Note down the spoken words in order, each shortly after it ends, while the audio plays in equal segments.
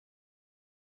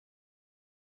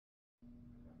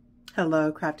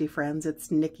Hello crafty friends,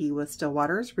 it's Nikki with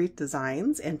Stillwater's Wreath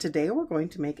Designs, and today we're going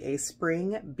to make a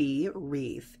spring bee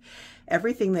wreath.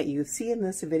 Everything that you see in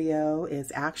this video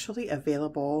is actually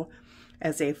available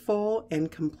as a full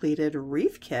and completed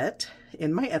wreath kit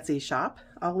in my Etsy shop.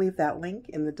 I'll leave that link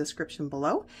in the description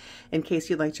below in case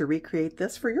you'd like to recreate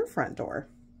this for your front door.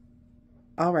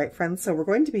 All right friends, so we're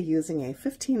going to be using a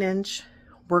 15-inch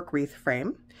work wreath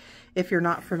frame. If you're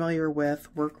not familiar with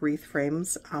work wreath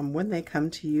frames, when they come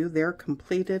to you, they're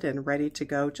completed and ready to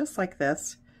go just like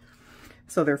this.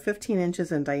 So they're 15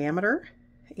 inches in diameter,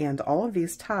 and all of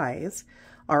these ties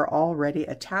are already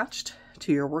attached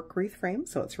to your work wreath frame,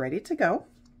 so it's ready to go.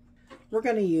 We're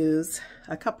going to use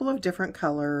a couple of different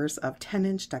colors of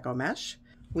 10-inch Deco mesh.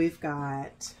 We've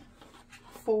got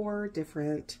 4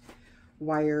 different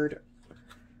wired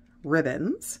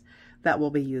ribbons that we'll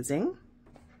be using.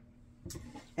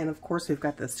 And of course, we've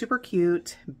got the super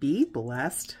cute Be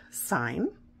Blessed sign.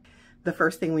 The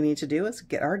first thing we need to do is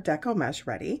get our Deco mesh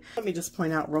ready. Let me just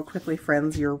point out real quickly,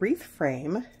 friends, your wreath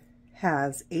frame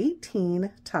has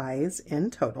 18 ties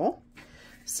in total.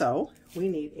 So we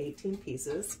need 18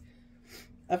 pieces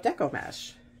of Deco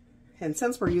mesh. And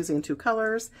since we're using 2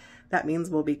 colors, that means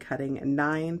we'll be cutting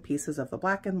 9 pieces of the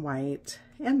black and white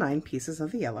and 9 pieces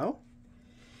of the yellow.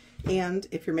 And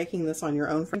if you're making this on your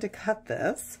own, to cut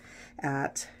this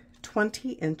at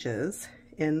 20 inches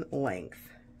in length.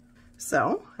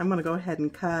 So I'm going to go ahead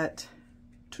and cut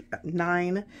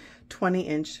 9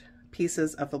 20-inch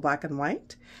pieces of the black and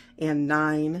white and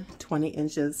 9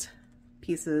 20-inch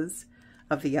pieces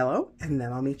of the yellow, and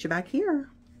then I'll meet you back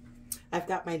here. I've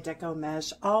got my Deco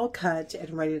mesh all cut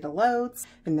and ready to load,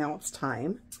 and now it's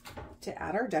time to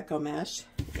add our Deco mesh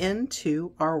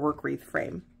into our work wreath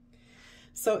frame.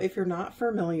 So if you're not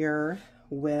familiar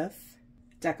with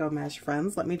Deco mesh,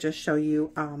 friends, let me just show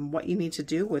you what you need to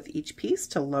do with each piece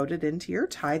to load it into your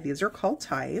tie. These are called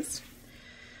ties.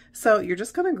 So you're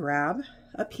just going to grab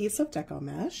a piece of Deco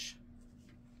mesh,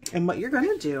 and what you're going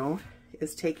to do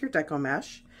is take your Deco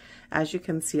mesh. As you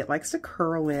can see, it likes to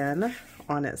curl in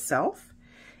on itself,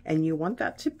 and you want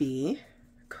that to be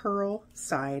curl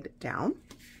side down.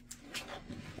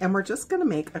 And we're just going to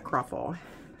make a cruffle.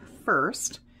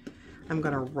 First, I'm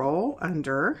going to roll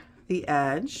under the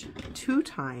edge 2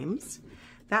 times.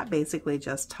 That basically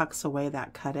just tucks away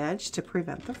that cut edge to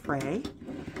prevent the fray.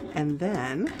 And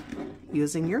then,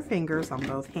 using your fingers on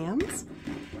both hands,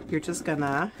 you're just going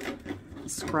to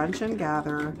scrunch and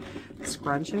gather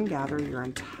your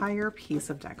entire piece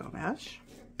of Deco mesh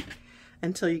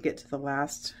until you get to the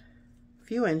last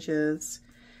few inches.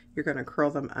 You're going to curl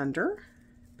them under,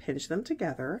 pinch them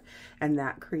together, and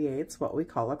that creates what we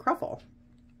call a cruffle.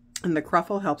 And the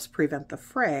cruffle helps prevent the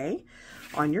fray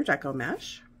on your Deco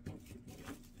mesh.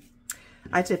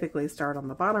 I typically start on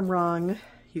the bottom rung.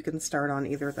 You can start on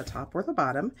either the top or the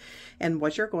bottom. And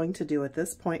what you're going to do at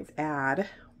this point, add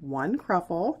 1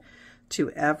 cruffle to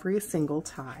every single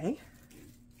tie,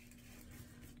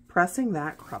 pressing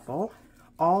that cruffle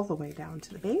all the way down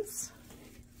to the base,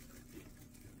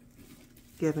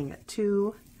 giving it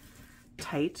 2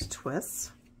 tight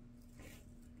twists,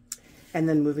 and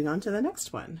then moving on to the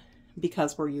next one.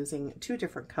 Because we're using 2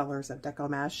 different colors of Deco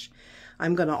mesh,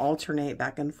 I'm going to alternate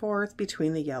back and forth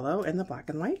between the yellow and the black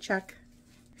and white check.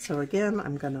 So again,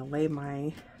 I'm going to lay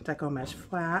my Deco mesh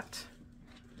flat,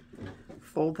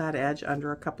 fold that edge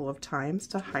under a couple of times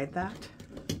to hide that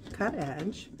cut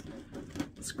edge,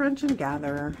 scrunch and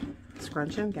gather,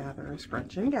 scrunch and gather,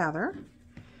 scrunch and gather,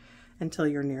 until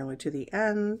you're nearly to the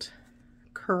end.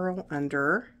 Curl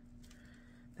under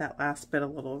that last bit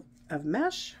of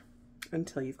mesh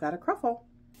until you've got a cruffle.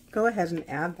 Go ahead and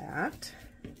add that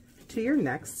to your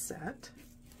next set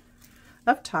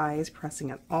of ties, pressing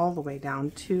it all the way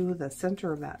down to the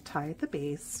center of that tie at the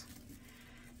base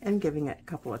and giving it a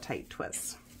couple of tight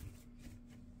twists.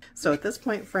 So at this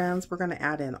point, friends, we're going to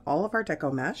add in all of our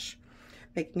Deco mesh,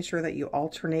 making sure that you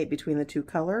alternate between the 2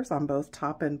 colors on both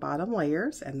top and bottom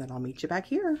layers, and then I'll meet you back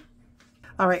here.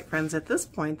 All right, friends, at this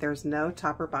point, there's no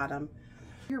top or bottom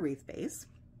to your wreath base.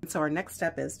 So our next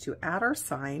step is to add our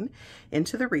sign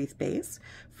into the wreath base.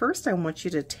 First, I want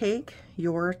you to take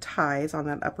your ties on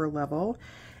that upper level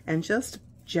and just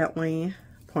gently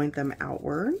point them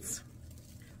outwards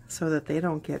so that they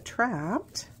don't get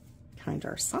trapped behind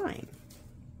our sign.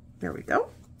 There we go.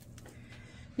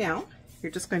 Now,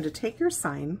 you're just going to take your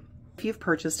sign. If you've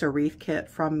purchased a wreath kit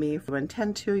from me, if you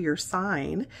intend to, your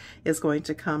sign is going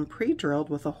to come pre-drilled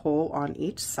with a hole on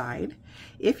each side.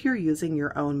 If you're using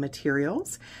your own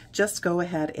materials, just go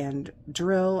ahead and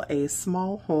drill a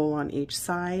small hole on each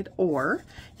side, or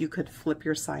you could flip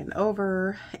your sign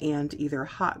over and either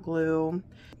hot glue,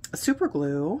 super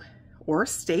glue, or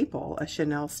staple a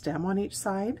chenille stem on each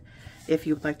side if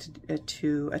you would like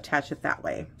to attach it that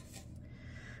way.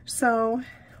 So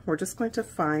we're just going to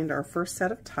find our first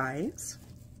set of ties,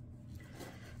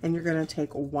 and you're going to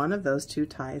take one of those 2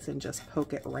 ties and just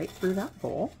poke it right through that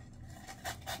hole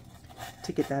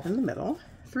to get that in the middle,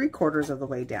 3/4 of the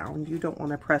way down. You don't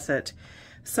want to press it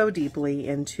so deeply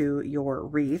into your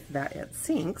wreath that it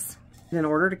sinks. And in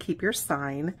order to keep your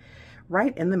sign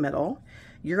right in the middle,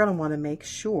 you're going to want to make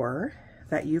sure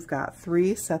that you've got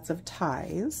 3 sets of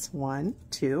ties, 1,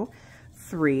 2,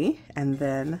 3, and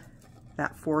then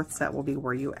that 4th set will be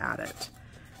where you add it.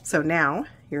 So now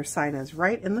your sign is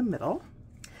right in the middle,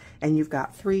 and you've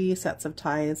got 3 sets of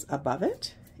ties above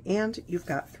it, and you've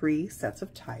got 3 sets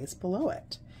of ties below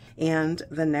it. And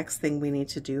the next thing we need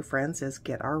to do, friends, is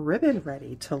get our ribbon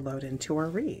ready to load into our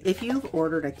wreath. If you've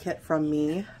ordered a kit from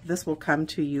me, this will come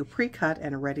to you pre-cut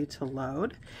and ready to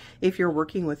load. If you're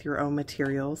working with your own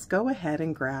materials, go ahead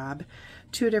and grab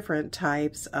 2 different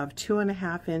types of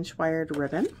 2.5 inch wired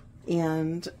ribbon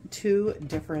and 2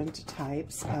 different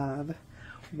types of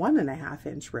 1.5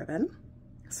 inch ribbon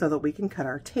so that we can cut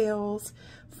our tails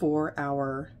for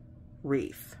our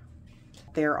wreath.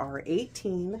 There are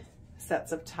 18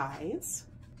 sets of ties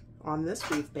on this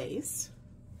wreath base.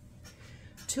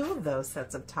 2 of those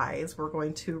sets of ties we're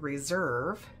going to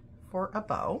reserve for a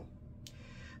bow.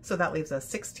 So that leaves us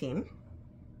 16.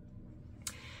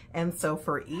 And so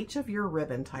for each of your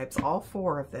ribbon types, all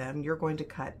 4 of them, you're going to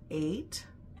cut 8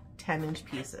 10-inch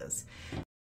pieces.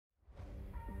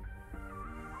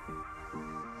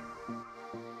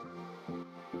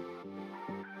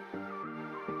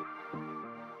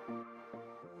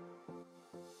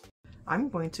 I'm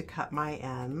going to cut my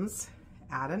ends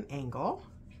at an angle.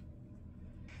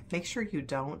 Make sure you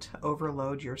don't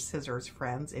overload your scissors,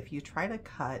 friends. If you try to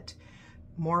cut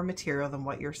more material than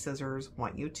what your scissors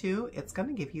want you to, it's going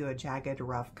to give you a jagged,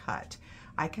 rough cut.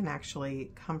 I can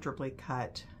actually comfortably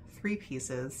cut 3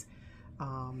 pieces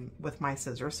with my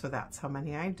scissors, so that's how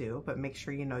many I do, but make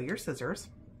sure you know your scissors.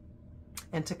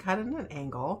 And to cut at an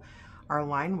angle, our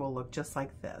line will look just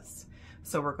like this.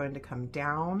 So we're going to come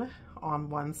down on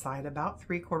one side about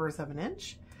 3/4 of an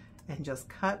inch and just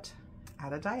cut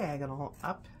at a diagonal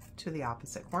up to the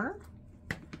opposite corner.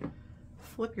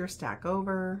 Flip your stack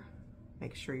over,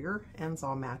 make sure your ends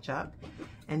all match up,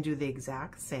 and do the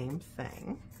exact same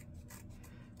thing,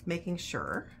 making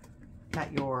sure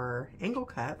that your angle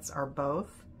cuts are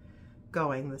both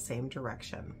going the same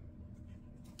direction.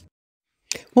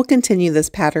 We'll continue this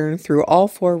pattern through all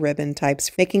 4 ribbon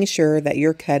types, making sure that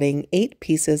you're cutting 8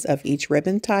 pieces of each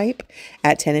ribbon type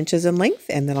at 10 inches in length,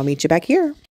 and then I'll meet you back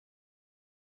here.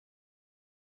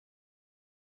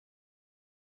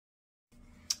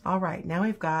 All right, now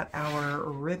we've got our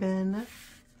ribbon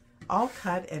all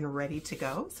cut and ready to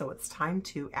go, so it's time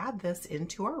to add this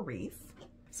into our wreath.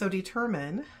 So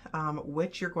determine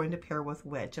which you're going to pair with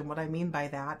which, and what I mean by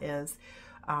that is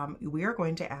we are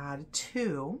going to add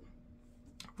 2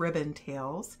 ribbon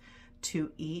tails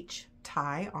to each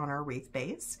tie on our wreath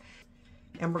base.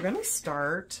 And we're going to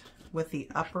start with the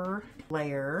upper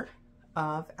layer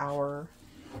of our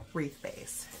wreath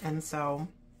base. And so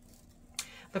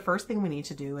the first thing we need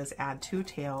to do is add 2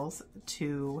 tails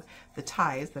to the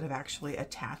ties that have actually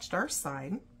attached our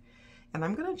sign. And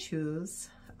I'm going to choose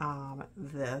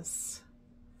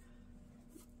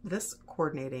this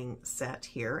coordinating set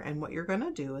here, and what you're going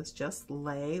to do is just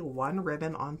lay one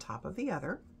ribbon on top of the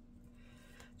other.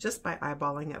 Just by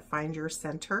eyeballing it, find your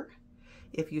center.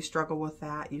 If you struggle with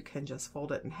that, you can just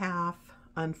fold it in half,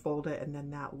 unfold it, and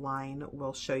then that line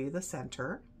will show you the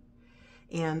center.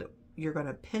 And you're going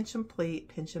to pinch and pleat,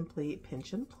 pinch and pleat,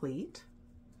 pinch and pleat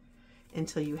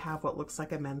until you have what looks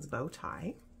like a men's bow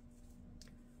tie.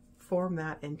 Form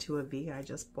that into a V. I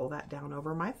just pull that down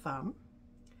over my thumb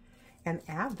and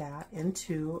add that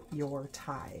into your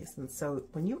ties. And so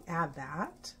when you add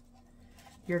that,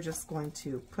 you're just going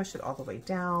to push it all the way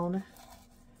down,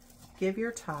 give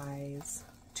your ties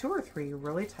 2 or 3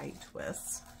 really tight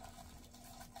twists,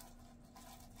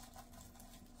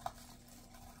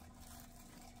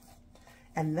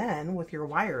 and then with your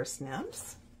wire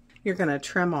snips, you're going to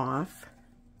trim off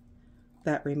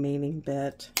that remaining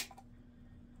bit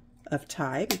of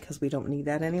tie because we don't need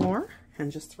that anymore,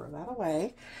 and just throw that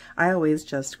away. I always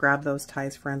just grab those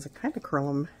ties, friends, and kind of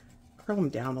curl them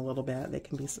down a little bit. They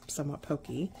can be somewhat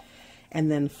pokey,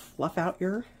 and then fluff out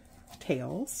your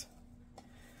tails.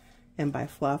 And by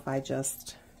fluff, I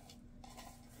just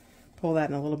pull that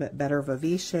in a little bit better of a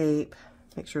V shape,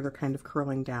 make sure they're kind of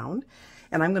curling down.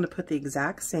 And I'm going to put the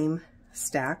exact same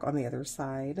stack on the other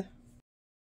side.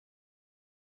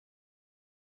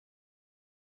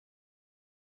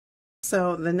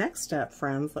 So the next step,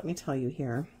 friends, let me tell you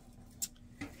here,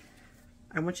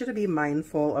 I want you to be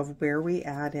mindful of where we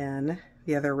add in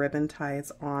the other ribbon ties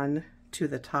on to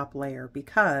the top layer,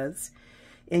 because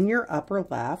in your upper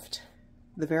left,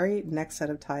 the very next set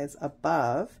of ties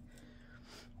above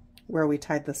where we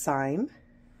tied the sign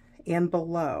and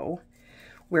below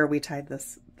where we tied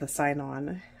the sign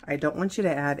on, I don't want you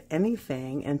to add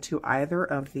anything into either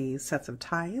of these sets of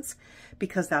ties,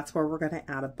 because that's where we're going to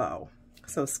add a bow.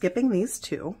 So skipping these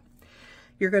two,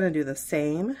 you're going to do the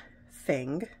same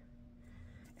thing,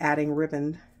 adding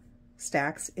ribbon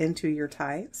stacks into your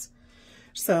ties.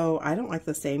 So I don't like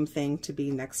the same thing to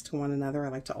be next to one another. I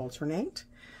like to alternate.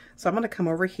 So I'm going to come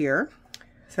over here.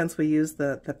 Since we use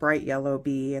the bright yellow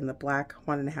bee and the black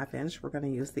 1.5 inch, we're going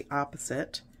to use the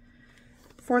opposite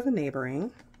for the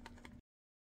neighboring.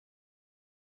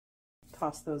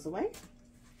 Toss those away.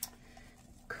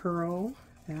 Curl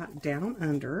that down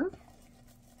under.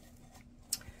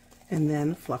 And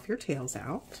then fluff your tails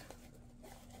out.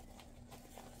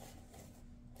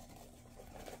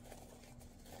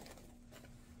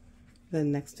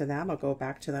 Then next to that, I'll go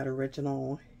back to that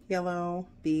original yellow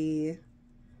bee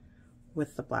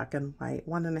with the black and white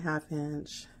 1.5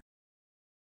 inch.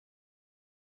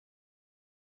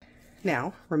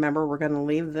 Now, remember, we're going to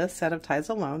leave this set of ties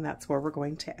alone. That's where we're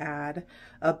going to add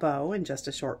a bow in just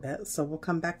a short bit. So we'll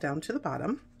come back down to the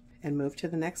bottom and move to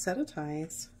the next set of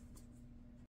ties.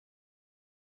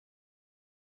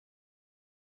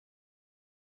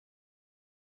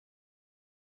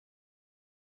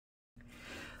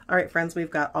 All right, friends,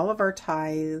 we've got all of our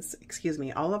ties,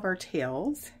 all of our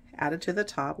tails added to the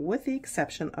top with the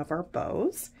exception of our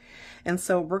bows. And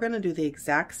so we're going to do the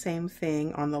exact same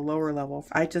thing on the lower level.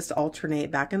 I just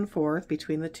alternate back and forth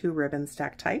between the two ribbon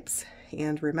stack types.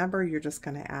 And remember, you're just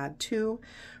going to add 2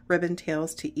 ribbon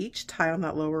tails to each tie on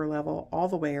that lower level all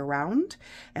the way around.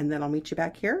 And then I'll meet you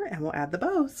back here and we'll add the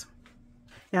bows.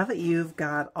 Now that you've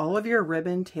got all of your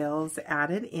ribbon tails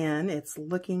added in, it's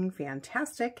looking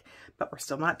fantastic, but we're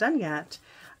still not done yet.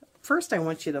 First, I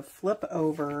want you to flip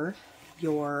over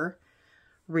your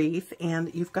wreath,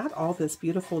 and you've got all this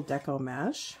beautiful deco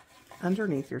mesh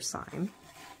underneath your sign,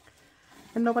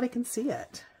 and nobody can see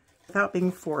it. Without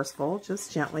being forceful,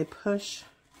 just gently push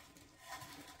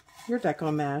your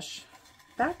deco mesh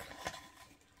back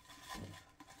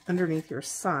underneath your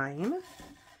sign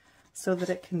so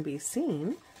that it can be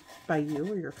seen by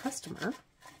you or your customer.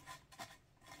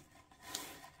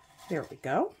 There we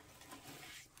go.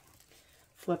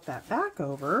 Flip that back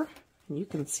over, and you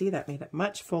can see that made it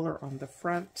much fuller on the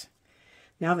front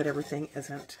now that everything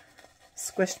isn't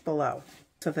squished below.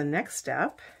 So the next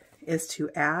step is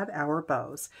to add our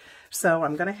bows. So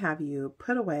I'm going to have you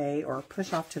put away or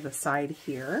push off to the side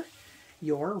here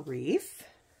your wreath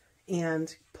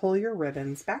and pull your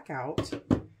ribbons back out,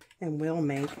 and we'll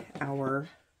make our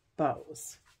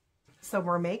bows. So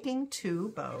we're making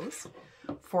 2 bows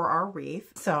for our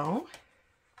wreath. So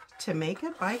to make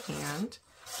it by hand,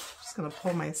 I'm just going to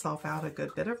pull myself out a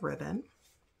good bit of ribbon.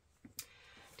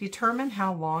 Determine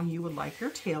how long you would like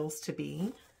your tails to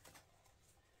be.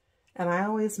 And I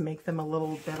always make them a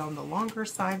little bit on the longer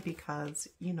side because,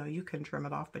 you know, you can trim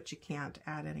it off, but you can't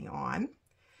add any on.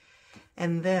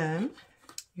 And then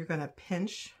you're going to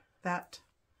pinch that,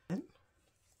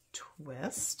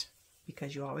 twist,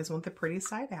 because you always want the pretty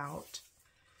side out,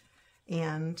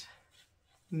 and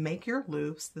make your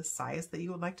loops the size that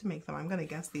you would like to make them. I'm going to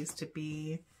guess these to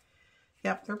be,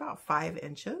 yep, they're about 5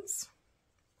 inches.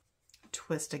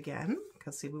 Twist again,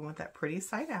 because see, we want that pretty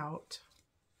side out.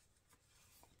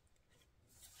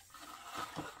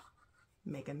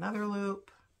 Make another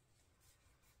loop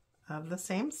of the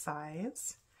same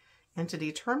size. And to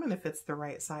determine if it's the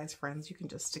right size, friends, you can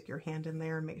just stick your hand in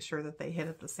there and make sure that they hit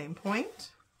at the same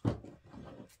point.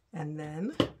 And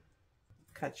then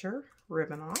cut your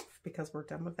ribbon off because we're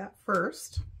done with that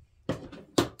first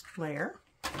layer.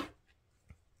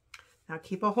 Now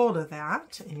keep a hold of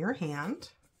that in your hand.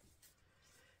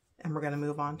 And we're going to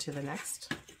move on to the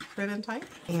next ribbon type.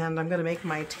 And I'm going to make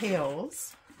my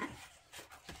tails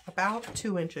about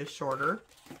 2 inches shorter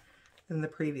than the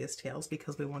previous tails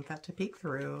because we want that to peek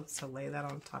through. So lay that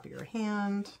on top of your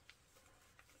hand.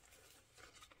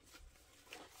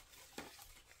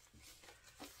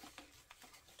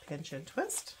 Pinch and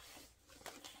twist.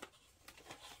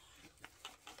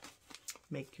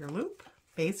 Make your loop.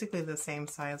 Basically the same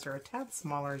size or a tad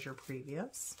smaller as your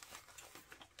previous.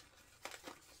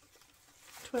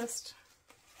 Twist.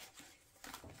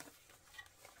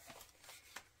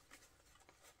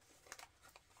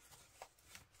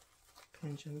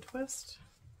 Pinch and twist.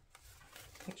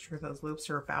 Make sure those loops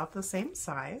are about the same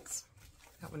size.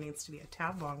 That one needs to be a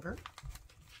tad longer.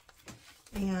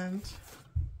 And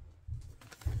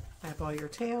eyeball your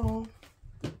tail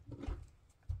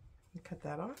and cut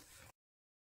that off.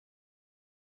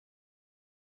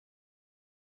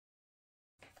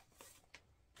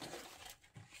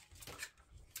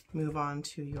 Move on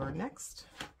to your next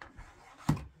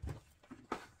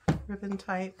ribbon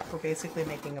type. We're basically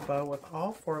making a bow with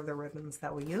all 4 of the ribbons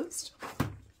that we used.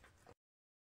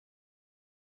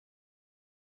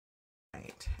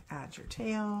 Right, add your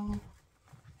tail.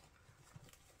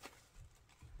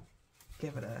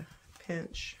 Give it a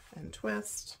pinch and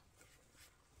twist.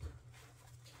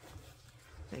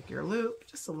 Make your loop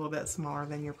just a little bit smaller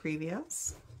than your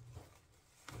previous.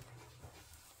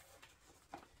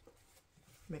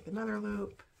 Make another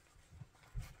loop.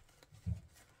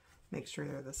 Make sure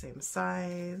they're the same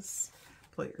size.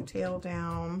 Pull your tail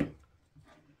down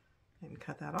and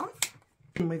cut that off.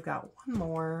 And we've got one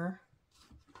more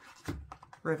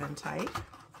ribbon type.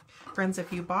 Friends,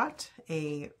 if you bought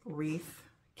a wreath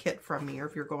kit from me, or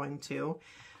if you're going to,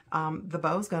 the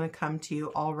bow is going to come to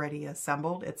you already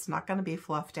assembled. It's not going to be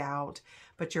fluffed out,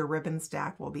 but your ribbon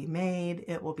stack will be made.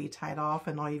 It will be tied off,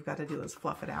 and all you've got to do is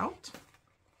fluff it out.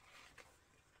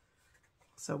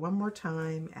 So one more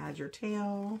time, add your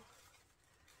tail,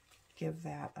 give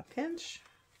that a pinch,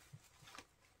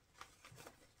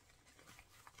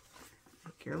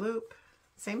 make your loop,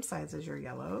 same size as your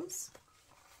yellows,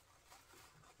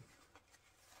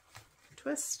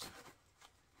 twist,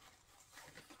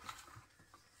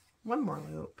 one more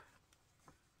loop,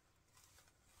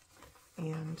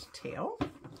 and tail.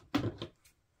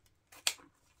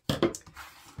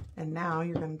 And now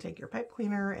you're going to take your pipe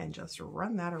cleaner and just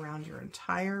run that around your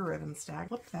entire ribbon stack.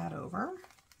 Flip that over.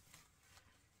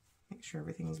 Make sure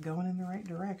everything's going in the right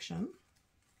direction.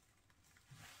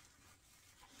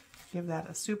 Give that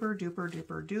a super duper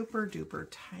duper duper duper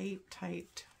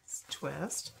tight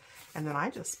twist. And then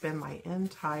I just spin my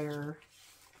entire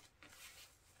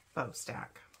bow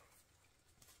stack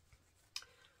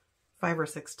 5 or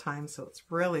 6 times, so it's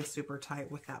really super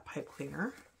tight with that pipe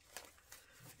cleaner.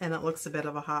 And it looks a bit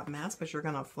of a hot mess, but you're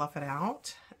going to fluff it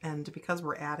out. And because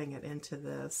we're adding it into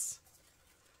this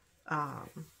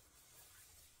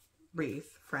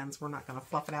wreath, friends, we're not going to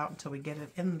fluff it out until we get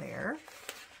it in there.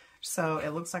 So it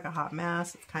looks like a hot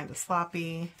mess. It's kind of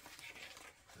sloppy,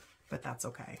 but that's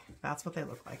okay. That's what they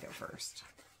look like at first.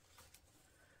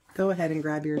 Go ahead and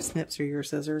grab your snips or your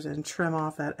scissors and trim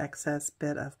off that excess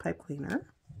bit of pipe cleaner.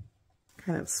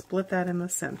 Kind of split that in the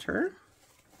center.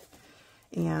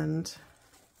 And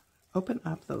open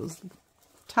up those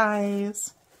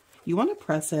ties. You want to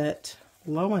press it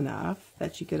low enough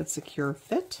that you get a secure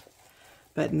fit,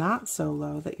 but not so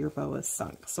low that your bow is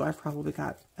sunk. So I've probably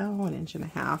got, 1.5 inches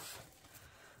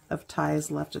of ties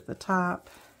left at the top.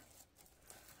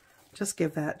 Just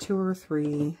give that 2 or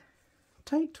 3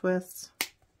 tight twists.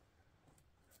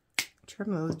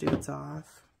 Trim those dudes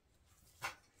off.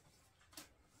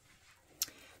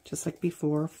 Just like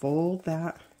before, fold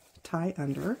that tie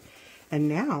under. And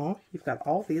now you've got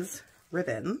all these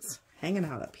ribbons hanging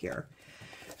out up here.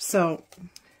 So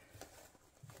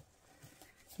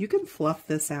you can fluff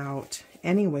this out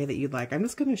any way that you'd like. I'm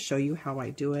just going to show you how I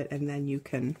do it, and then you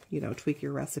can, tweak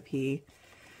your recipe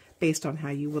based on how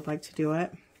you would like to do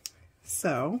it.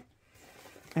 So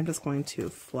I'm just going to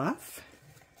fluff.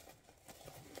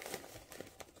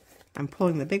 I'm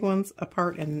pulling the big ones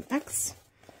apart in an X.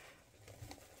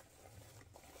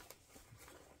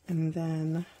 And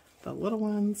then the little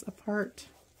ones apart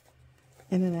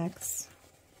in an X.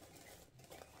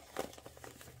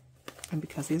 And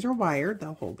because these are wired,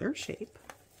 they'll hold their shape.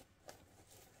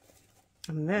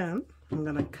 And then I'm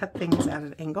going to cut things at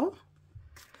an angle,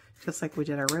 just like we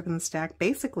did our ribbon stack.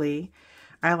 Basically,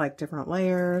 I like different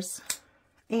layers,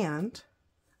 and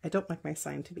I don't like my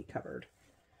sign to be covered.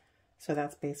 So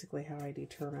that's basically how I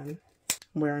determine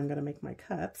where I'm going to make my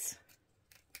cuts.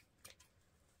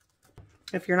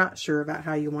 If you're not sure about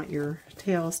how you want your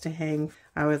tails to hang,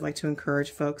 I always like to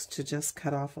encourage folks to just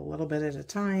cut off a little bit at a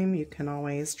time. You can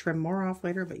always trim more off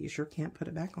later, but you sure can't put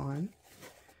it back on.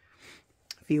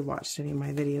 If you watched any of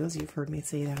my videos, you've heard me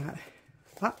say that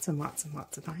lots and lots and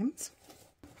lots of times.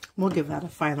 We'll give that a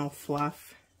final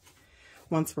fluff.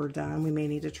 Once we're done, we may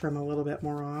need to trim a little bit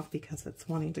more off because it's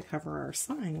wanting to cover our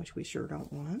sign, which we sure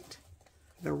don't want.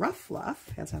 The rough fluff,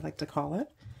 as I like to call it,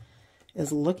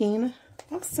 is looking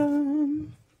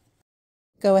awesome.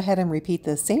 Go ahead and repeat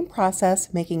the same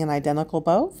process, making an identical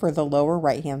bow for the lower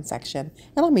right hand section,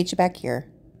 and I'll meet you back here.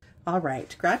 All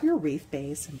right, grab your wreath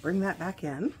base and bring that back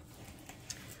in.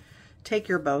 Take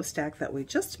your bow stack that we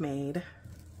just made,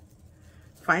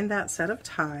 find that set of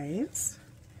ties,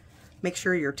 make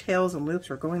sure your tails and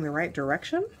loops are going the right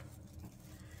direction,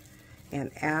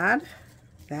 and add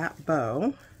that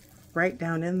bow right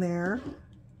down in there.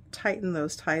 Tighten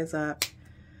those ties up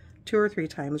 2 or 3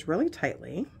 times really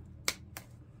tightly.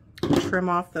 Trim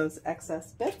off those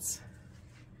excess bits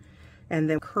and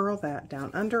then curl that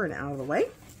down under and out of the way.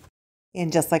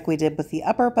 And just like we did with the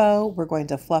upper bow, we're going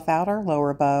to fluff out our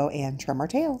lower bow and trim our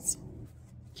tails.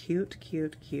 Cute,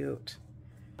 cute, cute.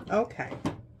 Okay,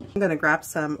 I'm going to grab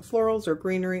some florals or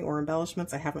greenery or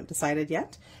embellishments. I haven't decided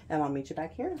yet, and I'll meet you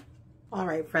back here. All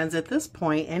right, friends, at this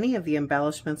point, any of the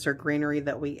embellishments or greenery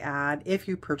that we add, if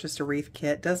you purchased a wreath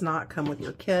kit, does not come with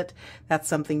your kit. That's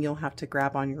something you'll have to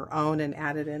grab on your own and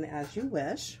add it in as you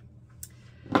wish.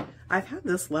 I've had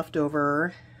this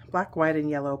leftover black, white, and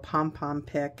yellow pom-pom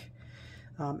pick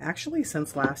actually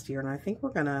since last year, and I think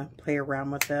we're gonna play around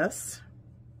with this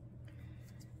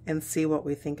and see what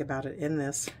we think about it in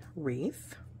this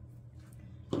wreath.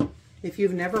 If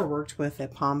you've never worked with a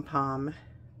pom-pom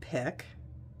pick,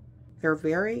 they're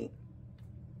very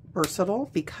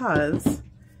versatile because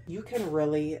you can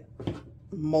really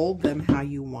mold them how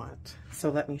you want. So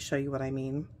let me show you what I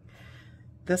mean.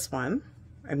 This one,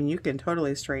 I mean, you can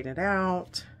totally straighten it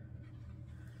out.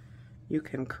 You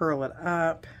can curl it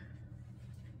up.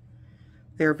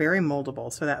 They're very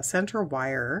moldable. So that center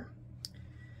wire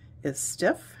is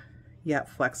stiff yet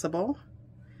flexible.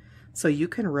 So you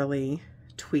can really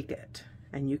tweak it,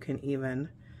 and you can even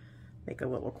make a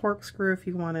little corkscrew if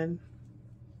you wanted.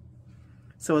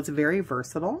 So it's very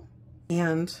versatile,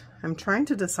 and I'm trying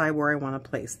to decide where I want to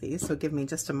place these. So give me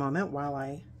just a moment while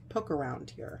I poke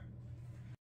around here.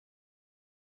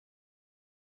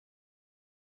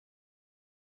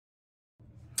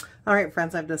 All right,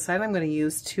 friends, I've decided I'm going to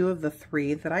use 2 of the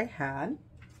 3 that I had.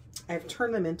 I've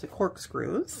turned them into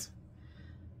corkscrews,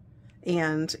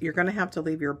 and you're going to have to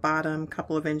leave your bottom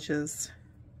couple of inches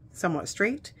somewhat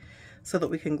straight so that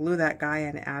we can glue that guy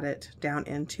and add it down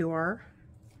into our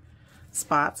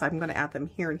spots. I'm going to add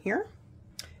them here and here.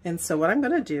 And so what I'm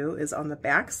going to do is on the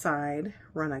back side,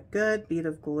 run a good bead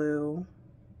of glue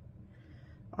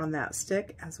on that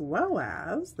stick, as well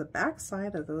as the back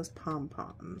side of those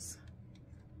pom-poms.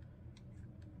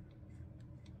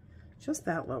 Just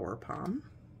that lower palm,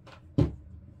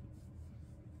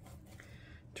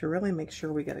 to really make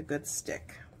sure we get a good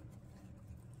stick.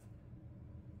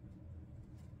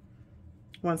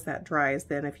 Once that dries,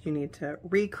 then if you need to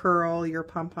recurl your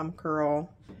pom-pom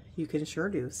curl, you can sure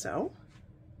do so.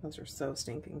 Those are so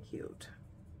stinking cute.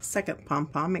 Second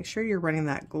pom-pom, make sure you're running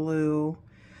that glue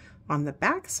on the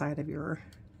back side of your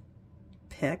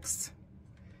picks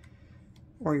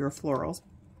or your florals.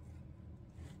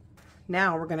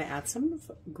 Now we're going to add some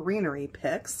greenery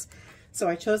picks. So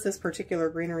I chose this particular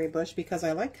greenery bush because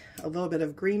I like a little bit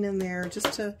of green in there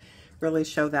just to really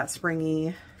show that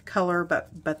springy color,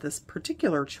 but this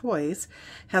particular choice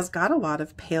has got a lot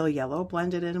of pale yellow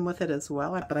blended in with it as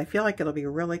well, but I feel like it'll be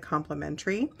really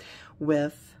complementary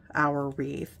with our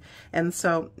wreath. And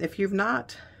so if you've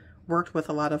not worked with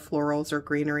a lot of florals or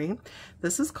greenery,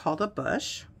 this is called a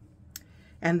bush,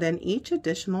 and then each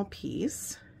additional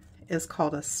piece is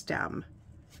called a stem.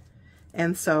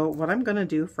 And so what I'm going to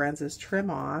do, friends, is trim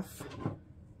off,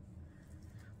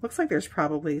 looks like there's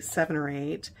probably 7 or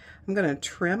 8. I'm going to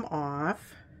trim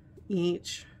off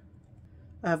each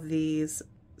of these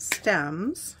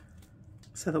stems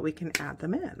so that we can add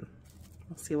them in.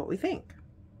 We'll see what we think.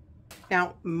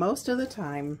 Now, most of the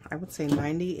time, I would say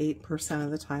 98%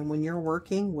 of the time, when you're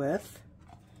working with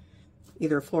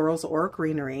either florals or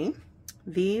greenery,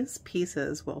 these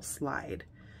pieces will slide.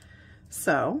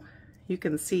 So you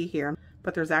can see here,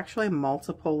 but there's actually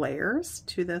multiple layers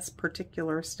to this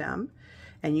particular stem,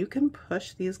 and you can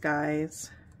push these guys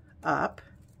up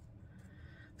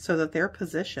so that they're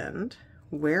positioned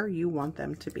where you want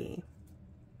them to be.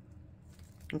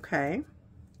 Okay,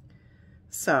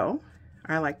 so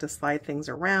I like to slide things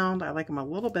around. I like them a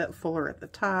little bit fuller at the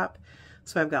top,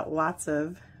 so I've got lots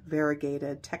of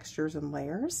variegated textures and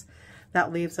layers.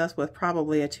 That leaves us with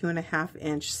probably a 2.5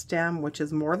 inch stem, which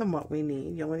is more than what we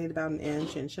need. You only need about 1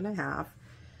 inch, 1.5 inches.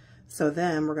 So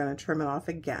then we're going to trim it off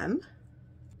again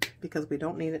because we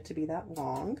don't need it to be that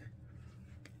long.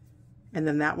 And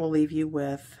then that will leave you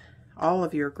with all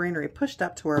of your greenery pushed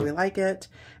up to where we like it,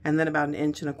 and then about 1.25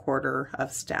 inches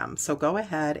of stem. So go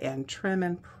ahead and trim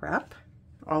and prep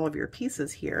all of your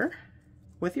pieces here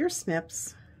with your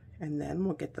snips, and then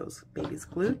we'll get those babies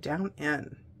glued down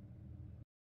in.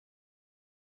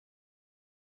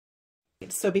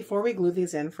 So before we glue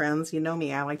these in, friends, you know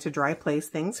me, I like to dry place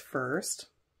things first.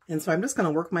 And so I'm just going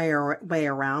to work my way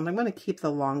around. I'm going to keep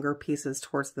the longer pieces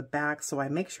towards the back so I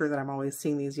make sure that I'm always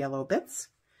seeing these yellow bits.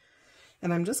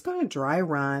 And I'm just going to dry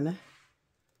run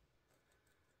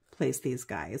place these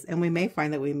guys. And we may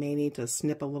find that we may need to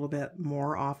snip a little bit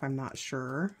more off. I'm not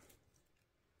sure.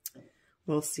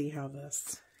 We'll see how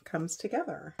this comes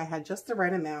together. I had just the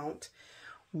right amount,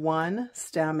 one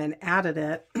stem, and added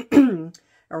it,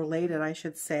 or laid it, I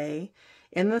should say,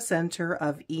 in the center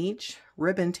of each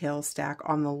ribbon tail stack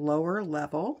on the lower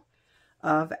level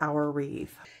of our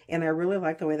wreath. And I really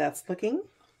like the way that's looking.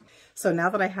 So now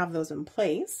that I have those in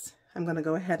place, I'm going to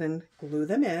go ahead and glue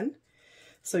them in.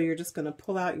 So you're just going to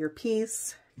pull out your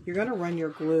piece. You're going to run your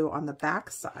glue on the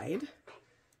back side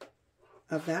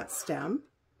of that stem.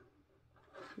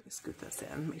 Let me scoot this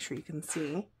in, make sure you can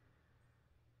see.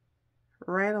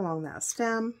 Right along that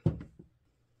stem.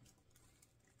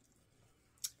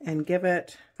 And give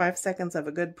it 5 seconds of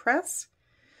a good press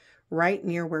right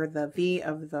near where the V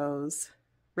of those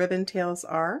ribbon tails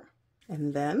are.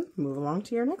 And then move along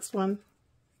to your next one.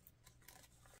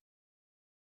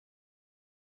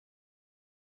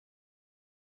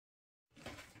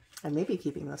 I may be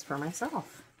keeping this for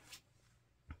myself.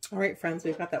 All right, friends,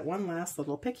 we've got that one last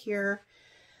little pick here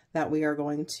that we are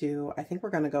going to, I think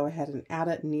we're going to go ahead and add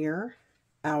it near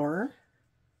our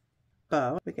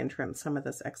bow. We can trim some of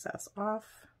this excess off.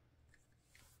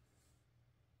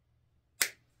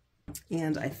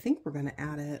 And I think we're going to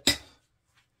add it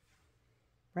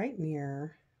right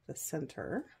near the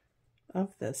center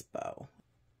of this bow.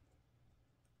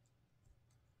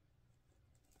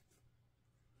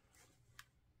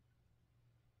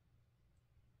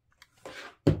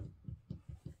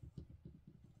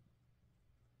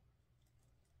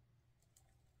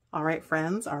 All right,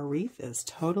 friends, our wreath is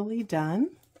totally done.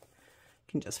 You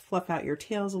can just fluff out your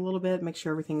tails a little bit, make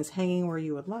sure everything is hanging where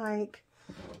you would like.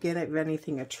 Get, if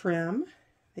anything, a trim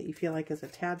that you feel like is a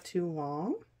tad too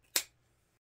long.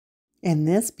 And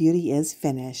this beauty is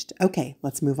finished. Okay,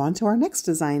 let's move on to our next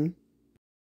design.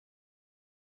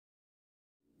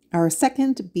 Our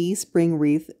second bee spring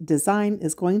wreath design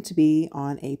is going to be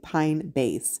on a pine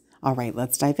base. All right,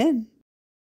 let's dive in.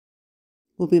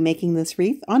 We'll be making this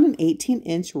wreath on an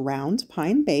 18-inch round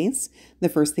pine base. The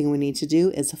first thing we need to do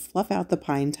is fluff out the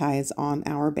pine ties on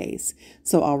our base.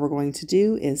 So all we're going to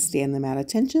do is stand them at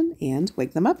attention and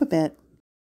wake them up a bit.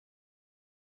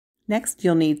 Next,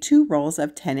 you'll need 2 rolls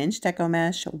of 10-inch Deco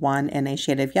mesh, one in a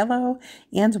shade of yellow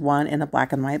and one in a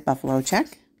black and white buffalo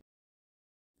check.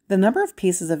 The number of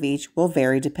pieces of each will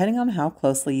vary depending on how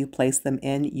closely you place them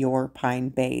in your pine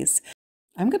base.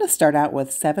 I'm going to start out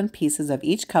with 7 pieces of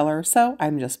each color, so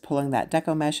I'm just pulling that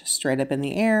Deco mesh straight up in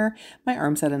the air, my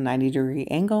arm's at a 90-degree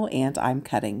angle, and I'm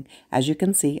cutting. As you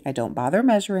can see, I don't bother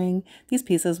measuring. These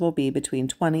pieces will be between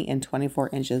 20 and 24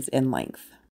 inches in length.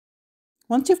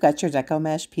 Once you've got your Deco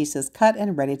mesh pieces cut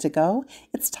and ready to go,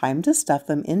 it's time to stuff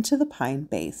them into the pine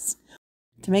base.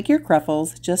 To make your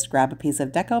cruffles, just grab a piece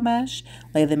of Deco mesh,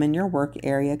 lay them in your work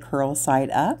area curl side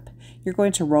up. You're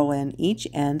going to roll in each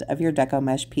end of your Deco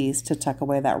mesh piece to tuck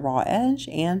away that raw edge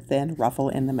and then ruffle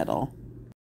in the middle.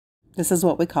 This is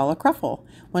what we call a cruffle.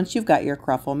 Once you've got your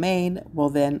cruffle made, we'll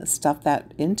then stuff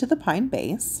that into the pine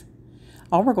base.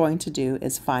 All we're going to do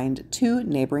is find 2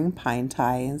 neighboring pine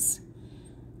ties.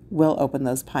 We'll open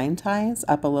those pine ties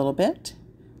up a little bit,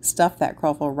 stuff that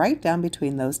cruffle right down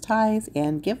between those ties,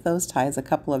 and give those ties a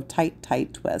couple of tight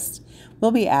twists.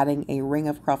 We'll be adding a ring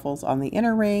of cruffles on the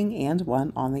inner ring and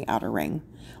one on the outer ring.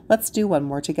 Let's do one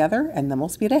more together and then we'll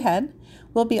speed ahead.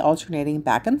 We'll be alternating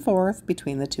back and forth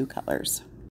between the 2 colors.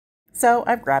 So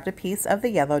I've grabbed a piece of the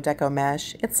yellow Deco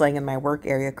mesh. It's laying in my work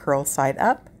area curl side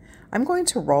up. I'm going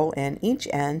to roll in each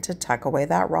end to tuck away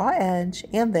that raw edge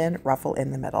and then ruffle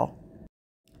in the middle.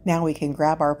 Now we can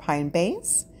grab our pine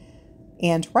base,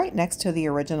 and right next to the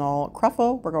original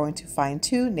cruffle, we're going to find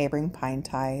 2 neighboring pine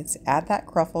ties. Add that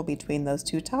cruffle between those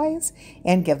 2 ties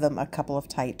and give them a couple of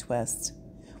tight twists.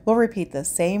 We'll repeat the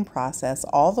same process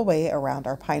all the way around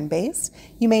our pine base.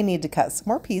 You may need to cut some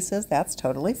more pieces. That's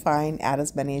totally fine. Add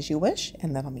as many as you wish,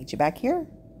 and then I'll meet you back here.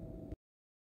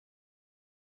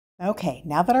 Okay,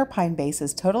 now that our pine base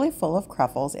is totally full of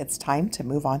cruffles, it's time to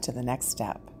move on to the next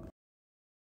step.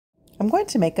 I'm going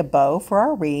to make a bow for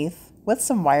our wreath with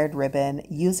some wired ribbon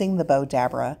using the bow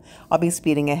dabra. I'll be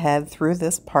speeding ahead through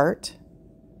this part.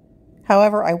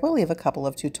 However, I will leave a couple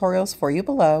of tutorials for you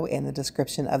below in the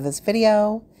description of this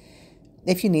video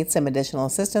if you need some additional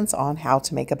assistance on how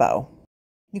to make a bow.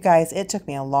 You guys, it took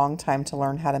me a long time to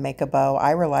learn how to make a bow. I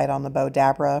relied on the bow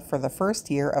dabra for the first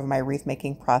year of my wreath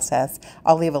making process.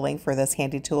 I'll leave a link for this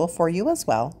handy tool for you as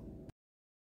well.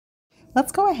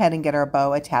 Let's go ahead and get our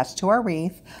bow attached to our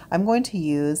wreath. I'm going to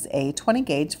use a 20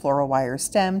 gauge floral wire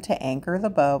stem to anchor the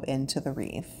bow into the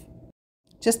wreath.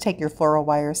 Just take your floral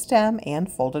wire stem and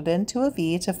fold it into a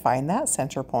V to find that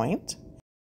center point.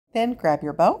 Then grab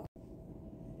your bow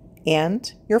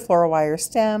And your floral wire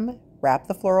stem, wrap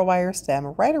the floral wire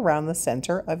stem right around the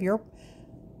center of your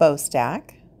bow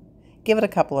stack. Give it a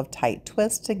couple of tight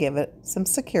twists to give it some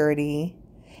security.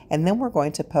 And then we're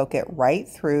going to poke it right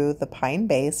through the pine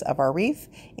base of our wreath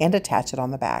and attach it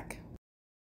on the back.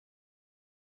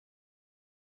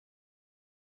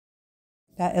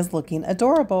 That is looking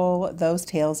adorable. Those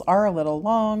tails are a little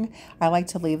long. I like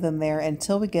to leave them there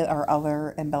until we get our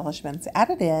other embellishments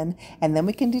added in, and then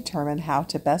we can determine how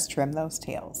to best trim those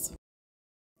tails.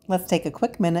 Let's take a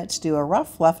quick minute to do a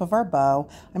rough fluff of our bow.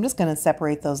 I'm just going to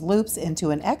separate those loops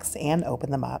into an X and open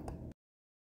them up.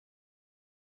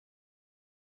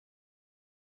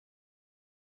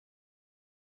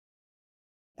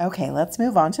 Okay, let's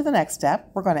move on to the next step.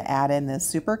 We're going to add in this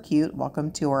super cute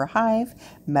Welcome to our Hive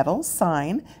metal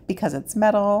sign. Because it's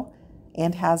metal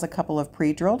and has a couple of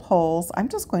pre-drilled holes, I'm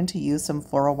just going to use some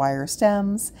floral wire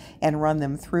stems and run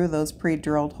them through those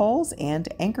pre-drilled holes and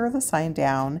anchor the sign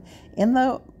down in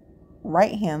the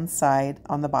right-hand side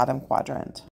on the bottom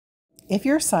quadrant. If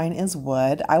your sign is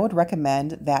wood, I would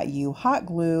recommend that you hot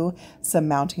glue some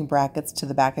mounting brackets to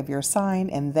the back of your sign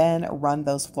and then run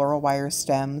those floral wire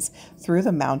stems through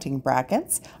the mounting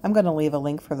brackets. I'm going to leave a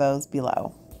link for those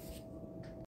below.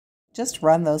 Just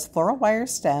run those floral wire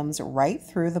stems right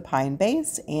through the pine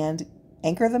base and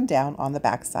anchor them down on the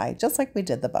back side, just like we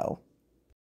did the bow.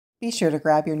 Be sure to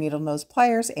grab your needle nose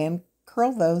pliers and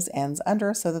curl those ends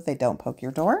under so that they don't poke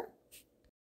your door.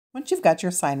 Once you've got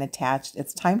your sign attached,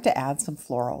 it's time to add some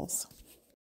florals.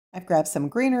 I've grabbed some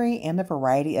greenery and a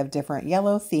variety of different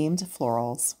yellow themed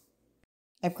florals.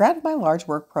 I've grabbed my large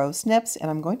Work Pro snips and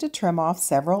I'm going to trim off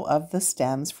several of the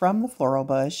stems from the floral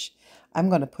bush. I'm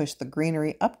going to push the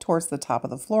greenery up towards the top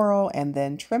of the floral and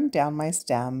then trim down my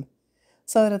stem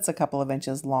so that it's a couple of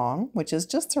inches long, which is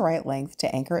just the right length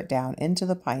to anchor it down into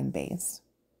the pine base.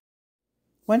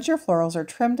 Once your florals are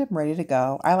trimmed and ready to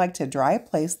go, I like to dry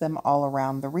place them all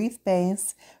around the wreath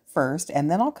base first, and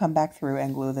then I'll come back through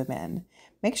and glue them in.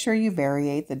 Make sure you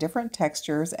variate the different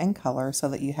textures and colors so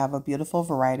that you have a beautiful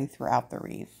variety throughout the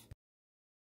wreath.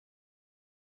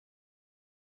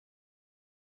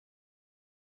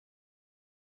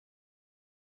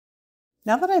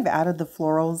 Now that I've added the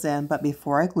florals in, but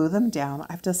before I glue them down,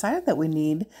 I've decided that we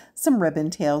need some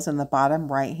ribbon tails in the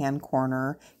bottom right-hand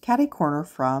corner, catty corner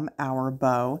from our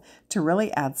bow to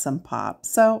really add some pop.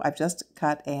 So I've just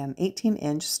cut an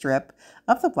 18-inch strip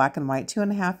of the black and white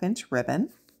 2.5-inch ribbon.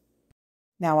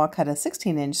 Now I'll cut a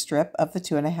 16-inch strip of the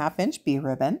 2.5-inch bee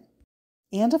ribbon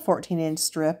and a 14-inch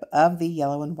strip of the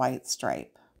yellow and white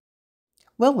stripe.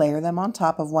 We'll layer them on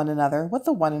top of one another with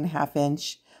the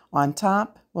 1.5-inch on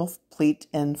top. We'll pleat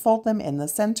and fold them in the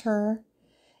center,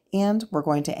 and we're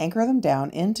going to anchor them down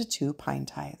into 2 pine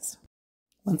ties.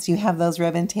 Once you have those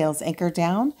ribbon tails anchored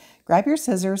down, grab your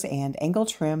scissors and angle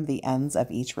trim the ends of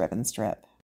each ribbon strip.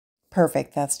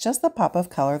 Perfect, that's just the pop of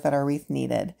color that our wreath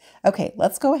needed. Okay,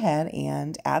 let's go ahead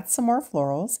and add some more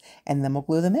florals, and then we'll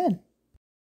glue them in.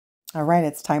 All right,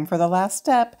 it's time for the last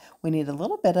step. We need a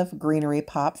little bit of greenery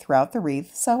pop throughout the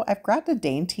wreath, so I've grabbed a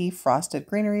dainty frosted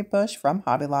greenery bush from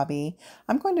Hobby Lobby.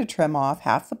 I'm going to trim off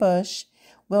half the bush.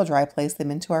 We'll dry place them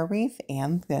into our wreath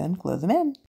and then glue them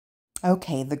in.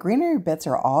 Okay, the greenery bits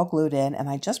are all glued in, and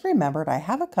I just remembered I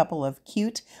have a couple of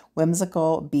cute,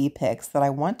 whimsical bee picks that I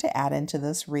want to add into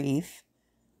this wreath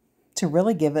to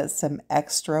really give it some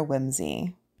extra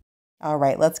whimsy. All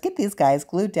right, let's get these guys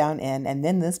glued down in, and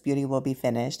then this beauty will be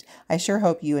finished. I sure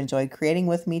hope you enjoyed creating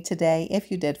with me today.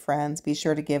 If you did, friends, be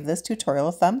sure to give this tutorial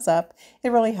a thumbs up. It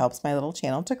really helps my little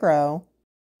channel to grow.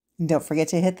 And don't forget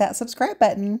to hit that subscribe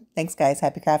button. Thanks, guys.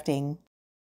 Happy crafting.